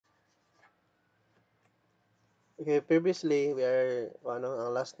Okay, previously we are ang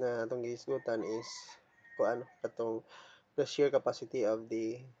last na atong gihisgutan is katong the shear capacity of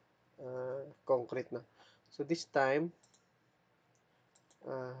the concrete na. So this time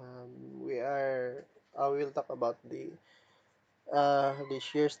we are we will talk about the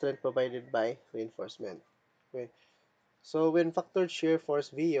shear strength provided by reinforcement. Okay. So when factored shear force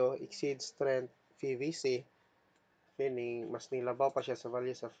VO exceeds strength VVC, meaning mas nilabaw pa siya sa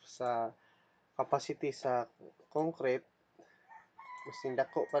value sa capacity sa concrete, mas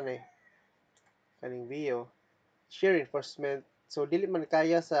nindako pa ni kaning VO, shear reinforcement. So dili man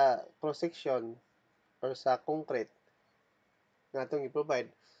kaya sa cross section or sa concrete nga atong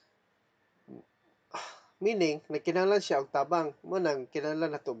i-provide. Meaning nagkinahanglan siya og tabang, mo nang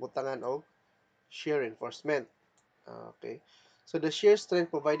kinahanglan nato butangan og shear reinforcement. Okay. So the shear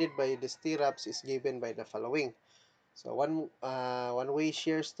strength provided by the stirrups is given by the following. So one way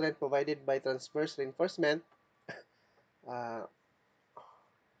shear strength provided by transverse reinforcement, uh,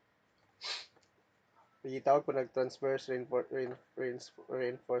 gitawag po nag-transverse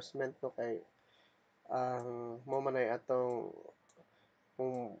reinforcement no kay ang mo man ay atong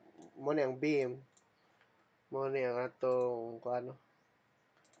kung mo ni ang beam, mo ni ang atong kuano,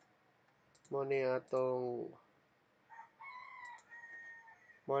 mo ni atong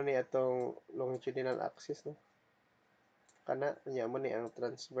mo ni atong longitudinal axis no, kana nya mo ni ang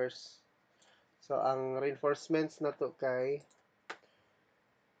transverse. So ang reinforcements nato kay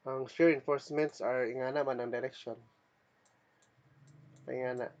ang shear reinforcements are ingana man ang direction,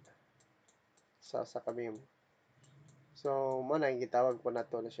 ingana sa kabim. So mo na gitawag po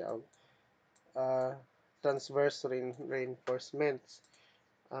nato na siya og uh, transverse reinforcements.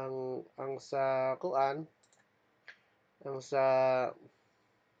 Ang sa kuan, ang sa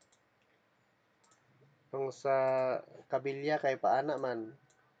ang sa kabilya kay paana man,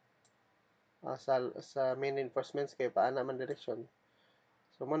 sa main reinforcements kay paana man direction.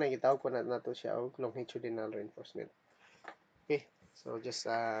 So mo na gitawag ko na nato siya og longitudinal reinforcement. Okay, so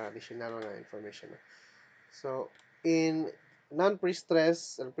just additional nga information. So in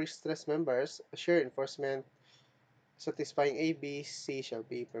non-pre-stress and pre-stress members, shear reinforcement satisfying A, B, C shall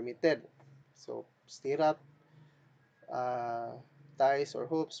be permitted. So stirrup, uh, ties or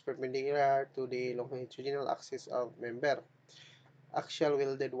hoops perpendicular to the longitudinal axis of member. Axial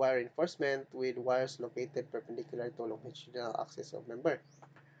welded wire reinforcement with wires located perpendicular to longitudinal axis of member.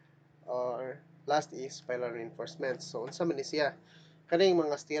 Or last is spiral reinforcement. So unsa man ni siya? Kaning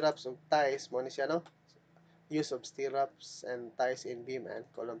mga stirrups ug ties mo ni siya no? Use of stirrups and ties in beam and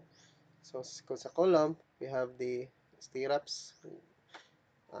column. So kung sa column, we have the stirrups,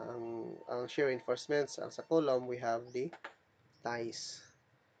 ang shear reinforcements. Ang sa column, we have the ties.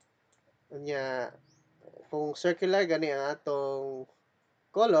 Unya, kung circular gani ang atong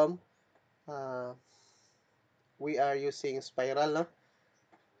column, uh, we are using spiral, no?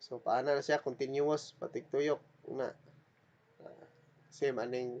 So, paana na siya? Continuous, patigtuyok. Una, same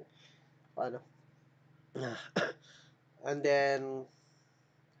aning, paano? And then,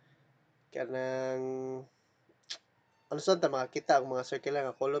 kanang, ano sa makakita ang mga circular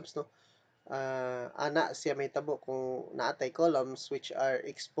nga columns, no? Ana siya may tabo kung naatay columns which are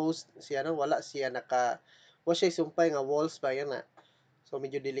exposed siya no, wala siya wa siya sumpay nga walls ba yan na. So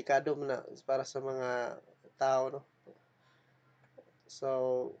medyo delikado na para sa mga tao no. So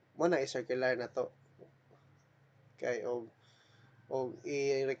mo na i-circular na to kay og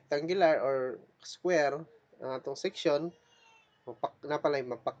i-rectangular or square ang atong section napalay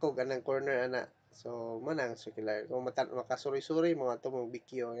mapakog anang corner ana. So mo na ang circular kung makasuri-suri mo ato mo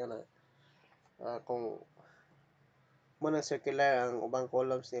bikyo yan na. Kung mo nang circular ang ubang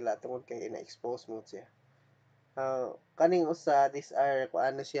columns nila tungod kay na-expose mo siya. Kaning usa these are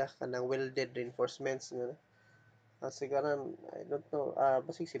kuan na siya kanang welded reinforcements nga. Siguro I don't know,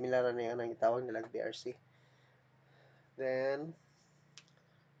 basig similar na yang nang gitawag nila BRC. Then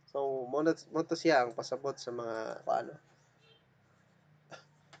so mo to siya ang pasabot sa mga paano.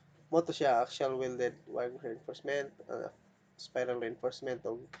 Mo to siya actual welded wire reinforcement, spiral reinforcement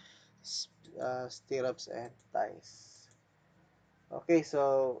of stirrups and ties. Okay,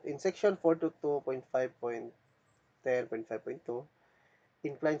 so in section 422.5.10.5.2,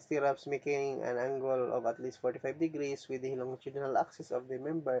 inclined stirrups making an angle of at least 45 degrees with the longitudinal axis of the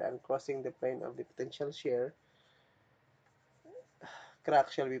member and crossing the plane of the potential shear, crack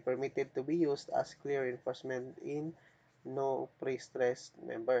shall be permitted to be used as clear reinforcement in no pre-stressed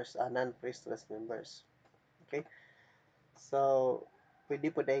members, non-pre-stressed members. Okay? So,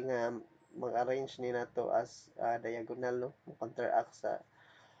 pwede po dahil nga mag-arrange ni nato as diagonal, no? Counteract sa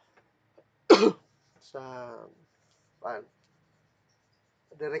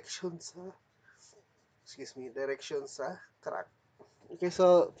direction sa excuse me, direction sa crack. Okay,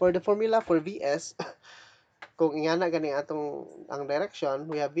 so for the formula for Vs, kung ingana gani atong ang direction,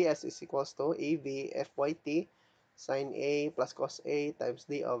 we have Vs is equals to AV FYT sin A plus cos A times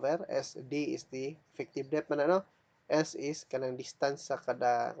D over S. D is the effective depth man ano. S is kanang distance sa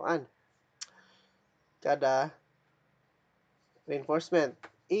kada reinforcement.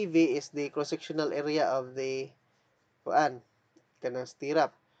 AV is the cross-sectional area of the kanang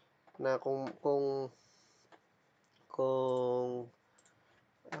stirrup na kung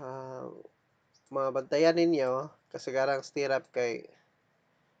uh, mabantayan ninyo kasagarang stirrup kay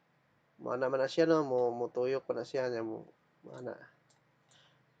mana man na siya no mo tuyok pa na siya nya mo mana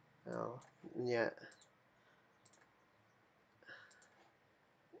no nya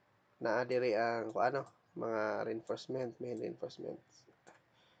naa diri ang mga reinforcement main reinforcements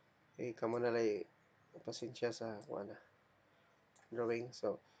kamo na lay pasensya sa drawing.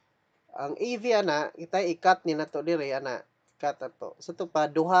 So ang AV ana kita i-cut ni nato diri ana cut ato sa to pa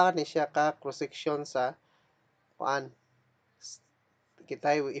duha ni siya ka cross section sa kuan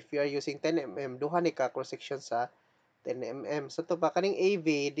kita if you are using 10 mm duha ni ka cross section sa 10 mm sa to pa kaning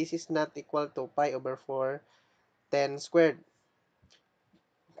AV this is not equal to pi over 4 10 squared.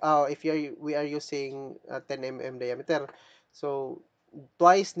 If we are using 10 mm diameter. So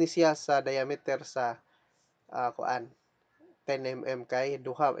twice ni siya sa diameter sa kuan 10 mm kay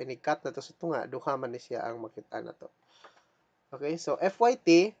duha ini cut na to sa tunga duha man ni siya ang makita nato. Okay, so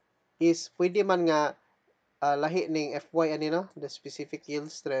FYT is pwede man nga lahi ning FY ani no, the specific yield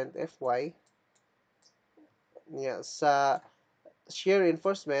strength FY niya sa shear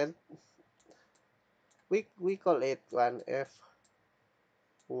reinforcement we call it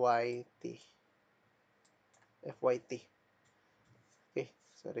FYT. FYT. Okay,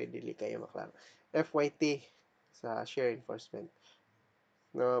 sorry dili kayo maklaro. FYT sa shear reinforcement.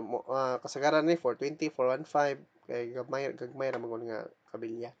 No, kasagaran ni 420, 415 kay gagmay ra man nga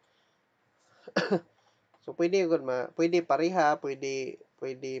kabilya. So pwede pareha, pwede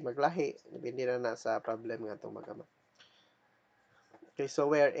maglahi, depende na sa problem nga itong magama. Okay, so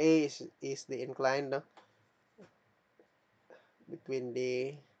where A is the incline no? Between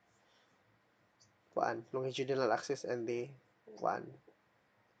the longitudinal axis and the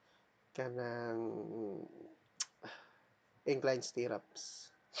kanang inclined stirrups.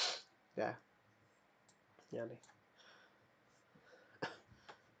 Yeah. Yan eh.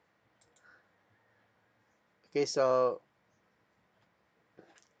 Okay, so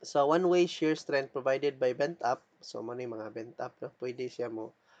one-way shear strength provided by bent up. So mo ni mga bent up no, pwede siya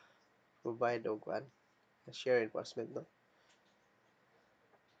mo provide og shear reinforcement no.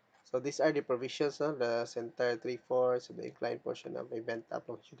 So these are the provisions no, the center 3/4 of the inclined portion of a bent up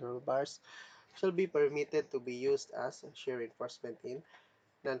longitudinal bars shall be permitted to be used as shear reinforcement in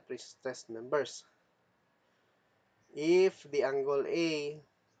non-pre-stressed members. If the angle A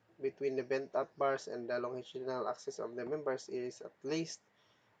between the bent up bars and the longitudinal axis of the members is at least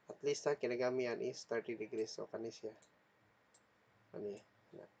ang kinagamihan is 30 degrees. So kani siya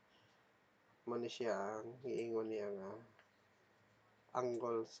mo ni siya ang hiingon niya nga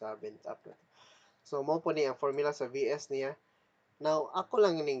angle sa bent up nato. So mo po ni ang formula sa VS niya. Now ako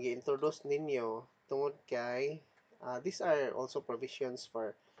lang ning gi-introduce ninyo tungod kay these are also provisions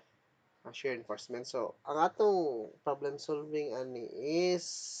for shear reinforcement. So ang atong problem solving ani is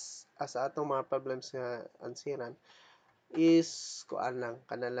as atong mga problems nga ansiran is lang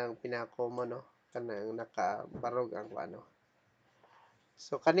kanalang pinaka-common no kanang nakabarog ang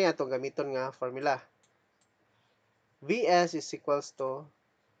So kani atong gamiton nga formula. Vs is equals to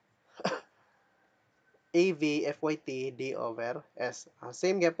AV FYT D over S.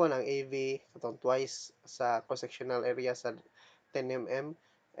 Same gyapon ang AV katong twice sa cross-sectional area sa 10 mm,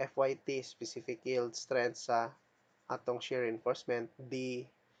 FYT specific yield strength sa atong shear reinforcement D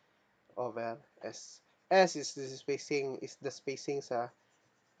over S. S is the spacing sa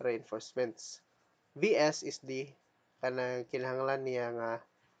reinforcements. Vs is the kanang kinahanglan niya nga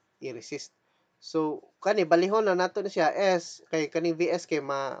i-resist. So kani balihon na nato na siya S kay kaning VS kay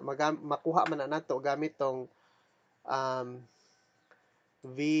makuha man na nato gamit tong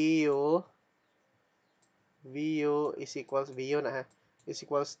VU is equals VU na is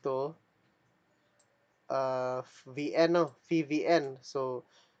equals to VN no phi VN. So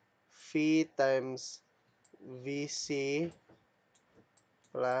phi times VC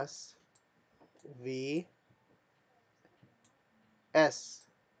plus VS.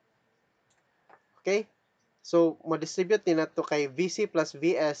 Okay? So, mo-distribute din nato kay VC plus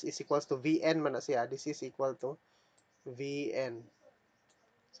VS is equals to VN man na siya. This is equal to VN.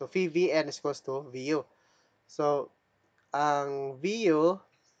 So, phi VN is equals to VU. So, ang VU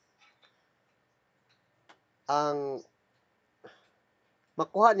ang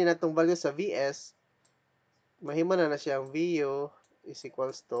makuha ni natong value sa Vs, mahimo na siyang VU is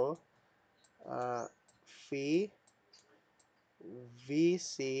equals to uh, phi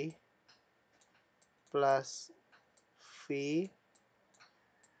VC plus phi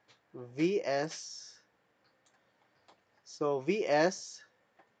Vs. So Vs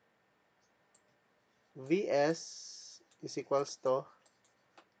is equals to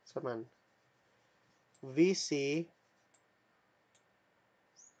saman VC,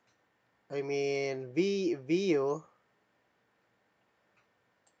 I mean VU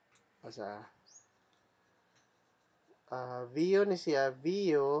asa VU ni siya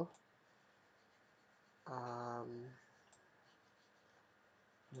VU um,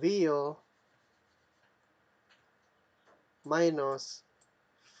 VU minus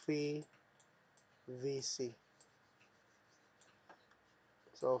phi VC.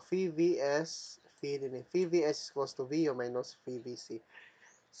 So phi Vs phi din phi Vs is equals to VU minus phi VC.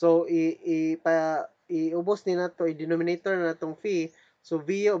 So iubos ni nato i-denominator na natong phi. So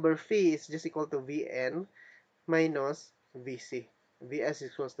VU over phi is just equal to Vn minus Vc. Vs is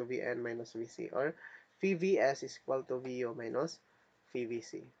equals to Vn minus Vc, or phi Vs is equal to VU minus phi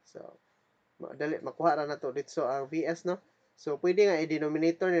Vc. So dali makuha ra nato dito ang Vs, no. So pwede nga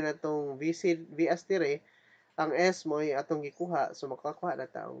i-denominator ni natong Vs dire, ang S mo ay atong gikuha, so makakuha na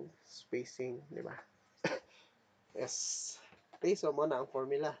taong spacing, di ba? Yes. Okay, so mo na ang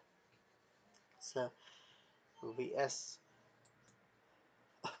formula sa Vs.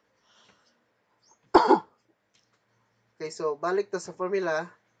 Okay, so balik ta sa formula.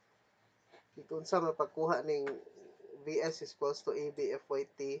 Kung sa mapagkuha ning Vs is equals to AB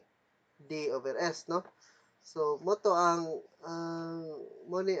FYT D over S, no? So mo to ang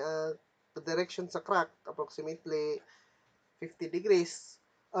mo ni ang direction sa crack approximately 50 degrees.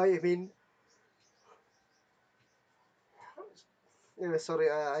 I mean sorry,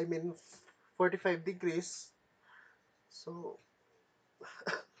 I mean 45 degrees. So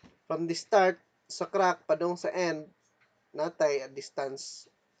from the start sa crack padung sa end natay a distance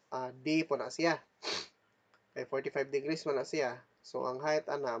D po na siya. Kay 45 degrees man na siya. So ang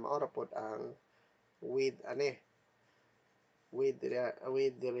height ana maora pod ang width ani.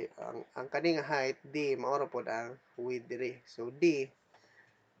 Ang kaning height D maora pod ang width diri. So D.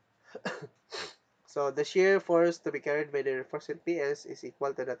 So the shear force to be carried by the reinforcement PS is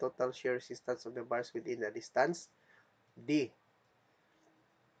equal to the total shear resistance of the bars within the distance D.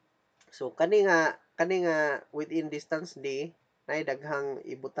 So kani nga within distance D nay daghang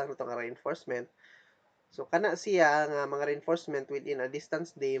ibutang nito nga reinforcement. So kana siya nga mga reinforcement within a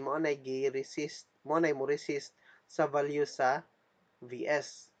distance D mo nay gi-resist, mo nay mo resist sa value sa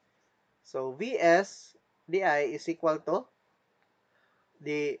Vs. So Vs di is equal to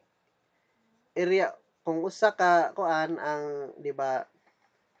the area kung usa ka kuan ang di ba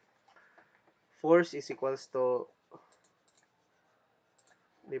force is equals to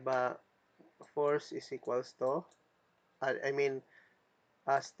di ba force is equals to I mean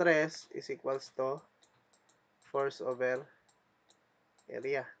stress is equals to force over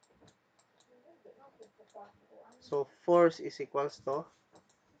area. So force is equals to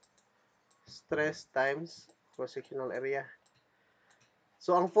stress times cross-sectional area.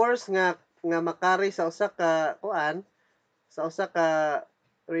 So ang force nga makari sa usa ka kuan, sa usa ka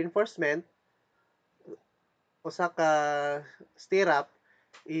reinforcement, usa ka stirrup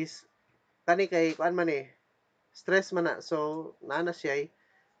is kani kay kuan man stress man na. So naa na siya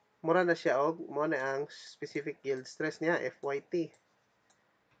mura na siya og mo na ang specific yield stress niya FYT.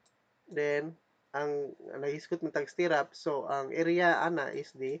 Then ang nagisgot man tag stirrup, so ang area ana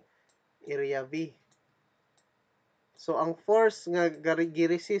is the area V. So ang force nga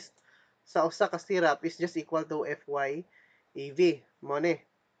gi-resist sa usa ka stirrup is just equal to Fy AV. Mo ni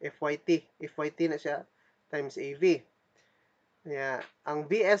FYT. FYT na siya times AV. Yeah, ang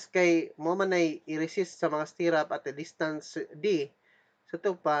Vs kay mo man ay i-resist sa mga stirrup at a distance D. So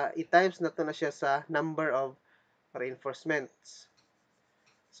to pa i-times na to na siya sa number of reinforcements.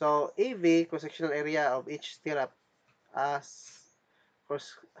 So AV cross-sectional area of each stirrup has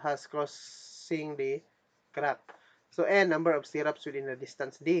crossing the crack. So N number of stirrups within the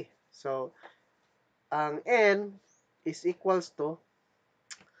distance D. So ang N is equals to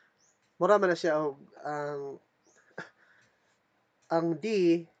mura man na siya og ang D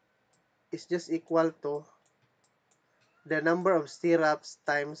is just equal to the number of stirrups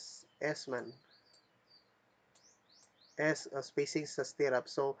times S man. S spacing sa stirrup.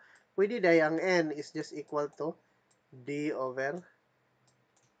 So pwede day ang N is just equal to D over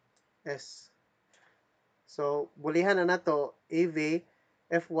S. So bulihan na nato AV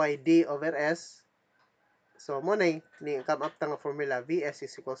FYD over S. So mo na ni come up ta nga formula Vs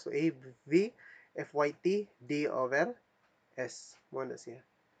is equals to AV FYT D over S. Mo na siya.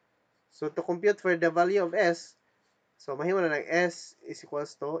 So to compute for the value of S, so mahimo na ng S is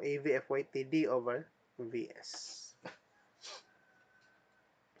equals to AV FYT D over Vs.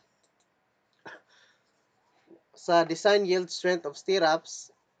 Sa design yield strength of stirrups,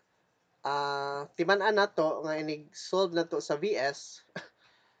 timan-an nato nga inig solve nato sa Vs.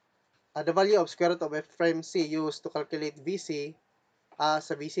 The value of square root of F prime C used to calculate VC,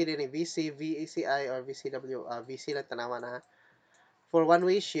 sa VC din VC, VECI, or VCW, VC lang tanawa na. For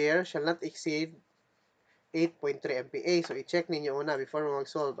one-way shear, shall not exceed 8.3 MPa. So, i-check ninyo una before mo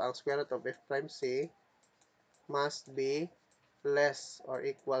mag-solve. Ang square root of F prime C must be less or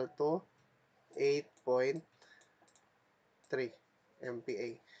equal to 8.3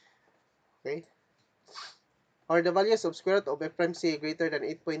 MPa. Okay? Or the values of square root of F prime C greater than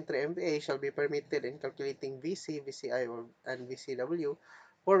 8.3 MPa shall be permitted in calculating VC, VCI, and VCW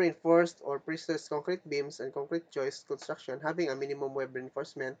for reinforced or prestressed concrete beams and concrete joist construction having a minimum web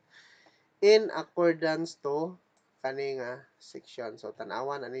reinforcement in accordance to kaning section. So,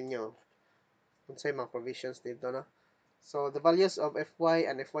 tanawan na ninyo kung sa'yo mga provisions dito, no? So, the values of Fy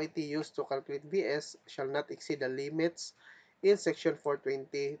and Fyt used to calculate Vs shall not exceed the limits in section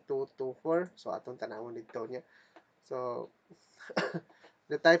 420.224. So, atong tanawon dito niya. So,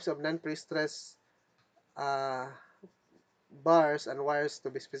 the types of non-pre-stress bars and wires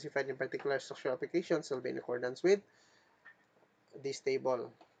to be specified in particular structural applications will be in accordance with this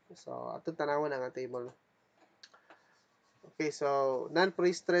table. So, atong tanawon ang table. Okay, so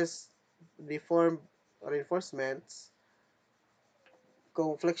non-pre-stress deformed reinforcements,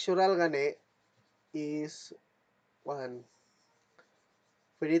 kung flexural gani is 1,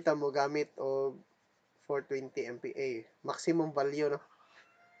 pwede ta mo gamit og 420 MPa. Maximum value, no?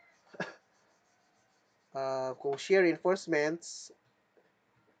 Kung shear reinforcements,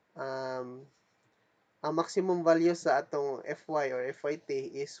 um, ang maximum value sa atong Fy or Fyt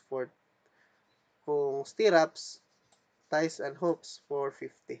is 4. Kung stirrups, ties and hoops,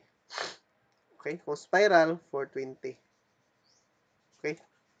 450. Okay? Kung spiral, 420. Okay?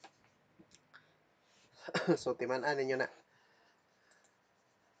 So, timan-an ninyo na.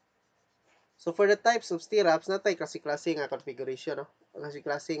 So, for the types of stirrups, natay klase-klase nga configuration, no?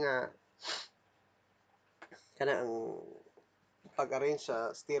 Klase-klase nga kana ang pag-arrange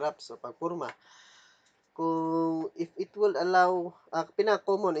sa stirrups o pagpurma. Kung if it will allow,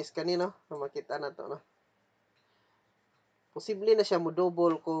 pinaka-common is kanino, na makita na to, no? Posible na siya mo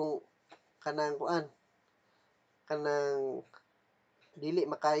double kung kanang kuan, kanang dili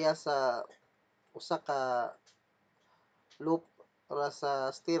makaya sa usa ka loop para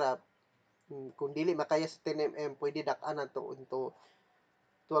sa stirrup. Kung dili makaya sa 10 mm, pwede dak-an na to into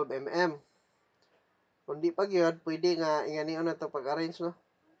 12 mm. Kung di pa gyud, pwede nga ingani na to pag-arrange, no?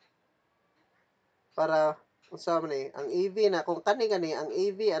 Para unsa man ni ang AV na kung kani gani ang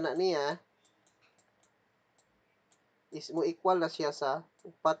AV ana niya is mo equal na siya sa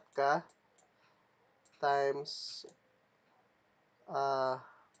upat ka times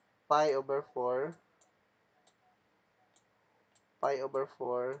pi over 4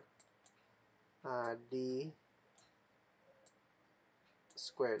 d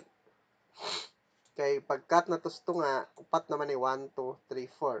squared. Kay pag-cut na to nga upat naman ni 1 2 3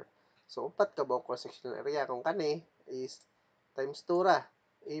 4. So upat ka ba cross sectional area kung kani is times 2 ra.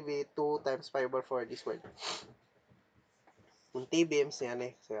 AV 2 times pi over 4 d squared. Kung T-beams niya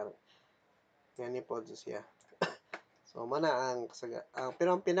ni sir. Yan ni po siya. So mana ang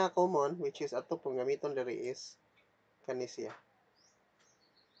pero ang pinaka-common which is ato pong gamiton diri is kani siya.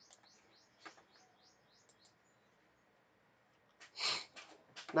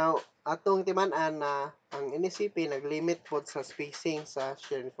 Now, atong timan-an na ang NSCP nag-limit po sa spacing sa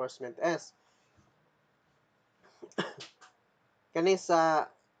shear reinforcement S. Kani sa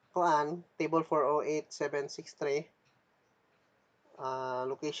kuan table 408763,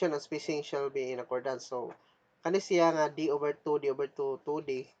 location and spacing shall be in accordance. So, kani siya nga d over 2, d over 2,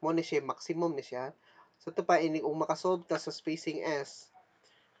 2d, mo ni siya maximum ni siya. So, ito pa, kung makasolve ta sa spacing S,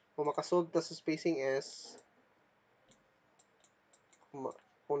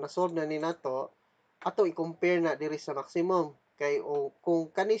 kung nasolve na ni nato, ato i-compare na diri sa maximum. Kay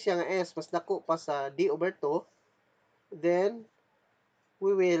kung kani siya nga S, mas dako pa sa d over 2, then,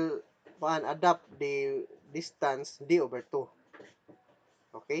 we will adapt the distance d over 2.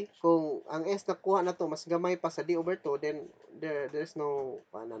 Okay? Kung ang S nakuha na to mas gamay pa sa d over 2, then there's no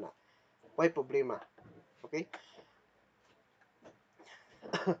why problema. Okay?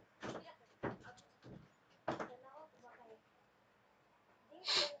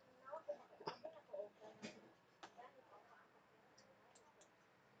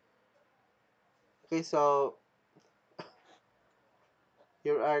 Okay, so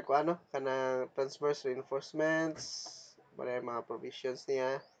here are kung ano, kanang transverse reinforcements, wala yung mga provisions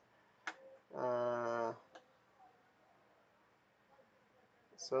niya. Uh,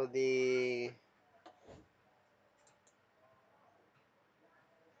 so the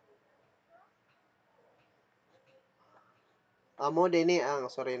mo din ni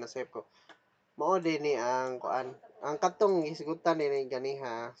ang sorry na save ko. Mao din ni ang kuan. Ang katong hisgutan ni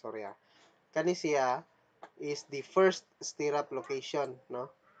ganiha, sorry ah. Kani siya is the first stirrup location, no?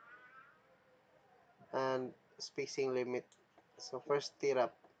 And spacing limit. So first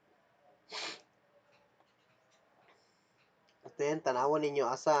stirrup. Then tanawon ninyo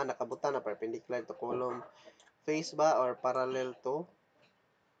asa nakabutan na perpendicular to column face ba or parallel to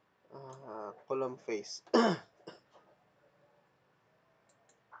column face.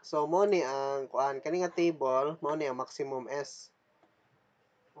 So mo ni ang kuan kani nga table, mo ni ang maximum S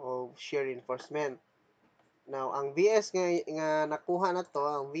of shear reinforcement. Now ang VS nga nakuha na to,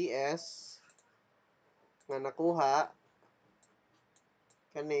 ang VS nga nakuha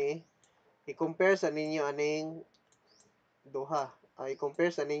kani i-compare sa ninyo aning duha.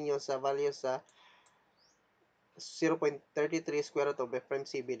 I-compare sa ninyo sa value sa 0.33 square root of f prime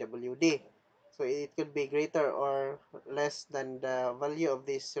c BWD. So it could be greater or less than the value of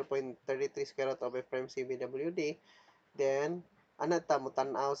this 0.33 square root of f prime c BWD. Then, ano ta mo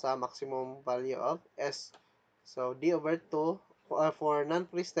tan-aw sa maximum value of S. So, D over 2, for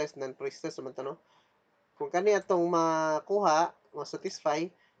non-priestess, non-priestess naman to, no? Kung kani atong makuha, ma-satisfy,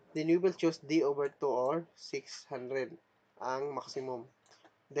 then we will choose D over 2 or 600 ang maximum.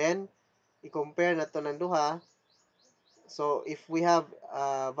 Then, i-compare na to ng duha. So, if we have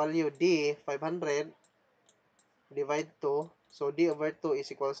value D, 500, divide 2, so D over 2 is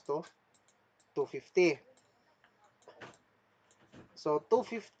equals to 250. So,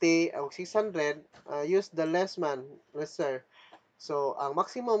 250 o 600, use the lesser. So, ang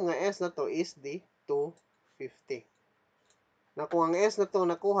maximum nga S na to is the 250. Na kung ang S na to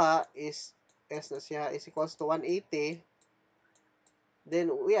nakuha is S na siya is equals to 180,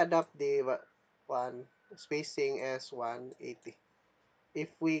 then we adapt the one spacing as 180. If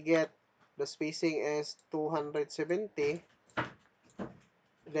we get the spacing as 270,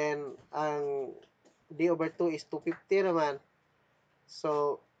 then ang D over 2 is 250 naman.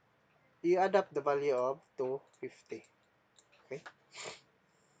 So, you adapt the value of 250. Okay?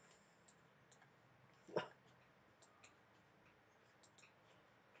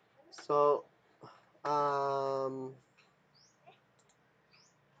 So,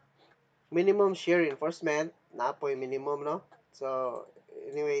 minimum shear reinforcement, naapoy minimum, no? So,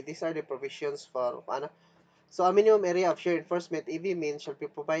 anyway, these are the provisions for, ano? So, a minimum area of shear reinforcement, EV means, shall be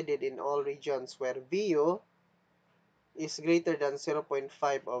provided in all regions where VU is greater than 0.5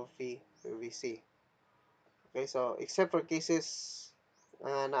 of VC. Okay, so, except for cases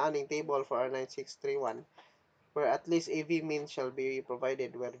na aning table for R9631, where at least AV mean shall be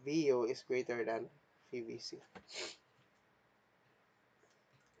provided where VU is greater than VVC.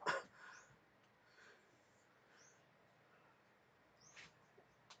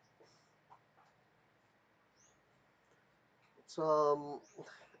 So,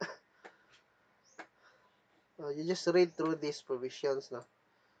 you just read through these provisions, no?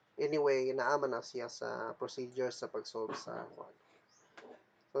 Anyway, naaman na siya sa procedures sa pag-solve sa kwan.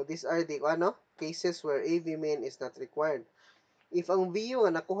 So, these are the cases where AV main is not required. If ang VU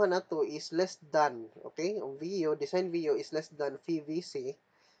nga nakuha nato is less than, okay? Ang VU, design VU is less than VVC,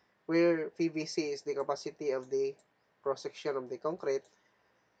 where VVC is the capacity of the cross-section of the concrete.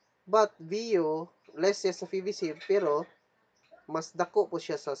 But VU, less siya sa VVC, pero mas dako po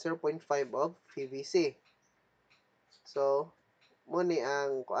siya sa 0.5 of VVC. So, mo ni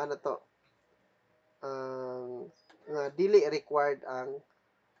ang kuan na to, ang dili required ang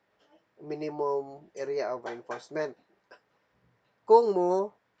minimum area of reinforcement. Kung mo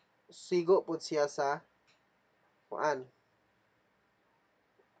sigo pud siya sa kuan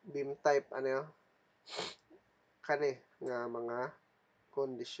beam type kani nga mga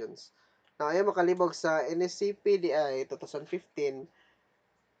conditions. Now, ayo makalibog sa NSCP DI 2015,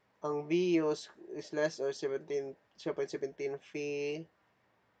 ang VU is less or 0.17 phi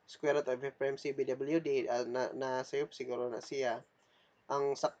square root of F prime C BWD, na sayop siguro na siya.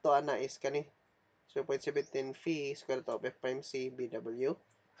 Ang sakto ana is kani 0.17 phi square root of F prime C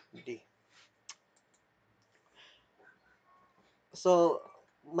BWD. So,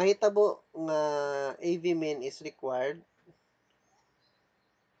 mahitabo nga AV min is required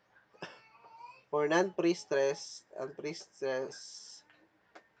for non-pre-stress and pre-stress.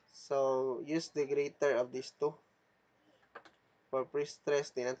 So, use the greater of these two. For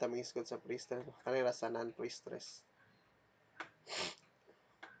pre-stress, di na tamisod sa pre-stress. Kanila sa non-pre-stress.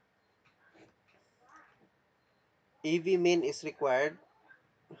 AV min is required.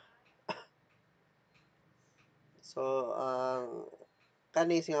 So, ang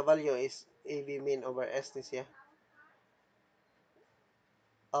kaning nga value is AV min over S ni siya.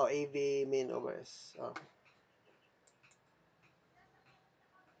 Oh, AV min over S. Oh.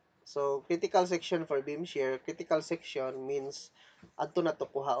 So, critical section for beam shear. Critical section means adto na to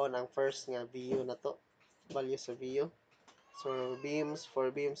kuhaon ang first nga VU na to. Value sa VU. So, beams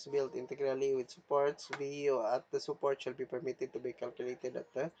built integrally with supports, VU at the support shall be permitted to be calculated at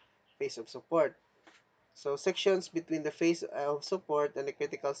the face of support. So, sections between the face of support and the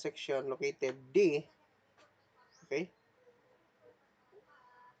critical section located D, okay?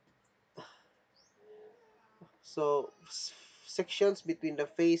 So, sections between the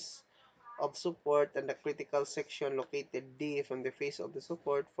face of support and the critical section located D from the face of the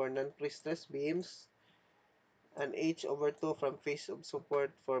support for non-pre-stress beams and H/2 from face of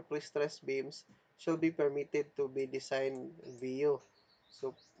support for pre-stress beams shall be permitted to be designed VU.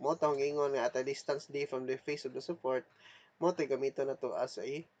 So, mo tong ingon nga at a distance D from the face of the support, mo to gamiton na to as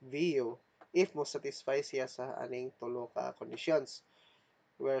a VU if mo satisfy siya sa aning tulo ka conditions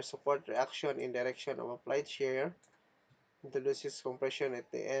where support reaction in direction of applied shear introduces compression at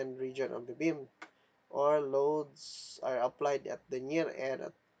the end region of the beam, or loads are applied at the near end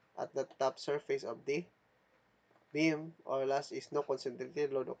at the top surface of the beam, or last is no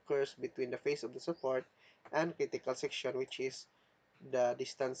concentrated load occurs between the face of the support and critical section, which is the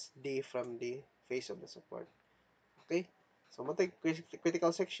distance D from the face of the support. Okay? So, mo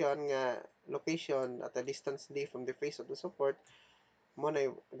critical section nga location at a distance D from the face of the support, mo na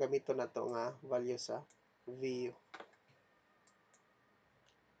gamito na to nga value sa VU.